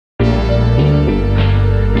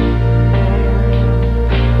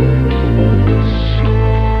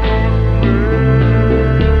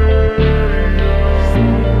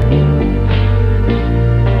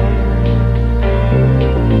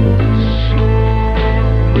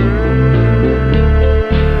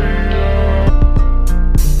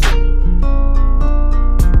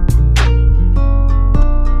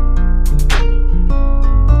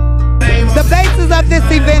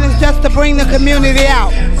bring the community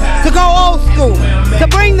out, to go old school, to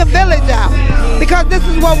bring the village out, because this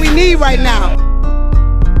is what we need right now.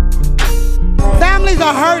 Families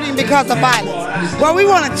are hurting because of violence. Well, we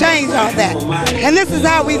want to change all that, and this is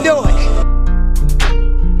how we do it.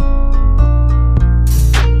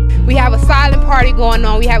 We have a silent party going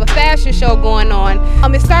on. We have a fashion show going on.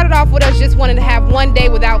 It started off with us just wanting to have one day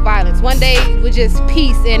without violence. One day with just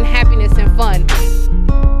peace and happiness and fun.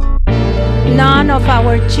 None of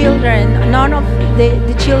our children, none of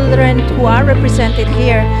the children who are represented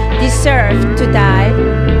here deserve to die.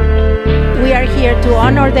 We are here to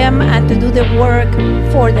honor them and to do the work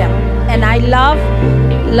for them. And I love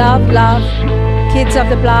Kids of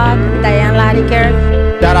the Block, Diane Latiker.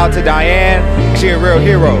 Shout out to Diane, she a real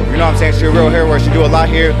hero. You know what I'm saying? She a real hero. She do a lot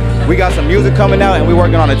here. We got some music coming out and we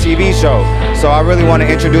working on a TV show. So I really want to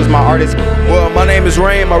introduce my artist. Well, my name is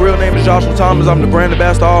Rain. My real name is Joshua Thomas. I'm the brand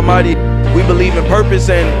ambassador Almighty. We believe in purpose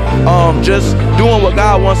and just doing what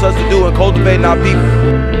God wants us to do and cultivating our people.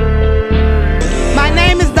 My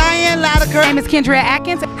name is Diane Latiker. My name is Kendra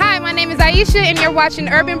Atkins. Hi, my name is Aisha and you're watching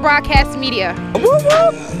Urban Broadcast Media. Woo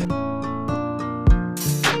woo!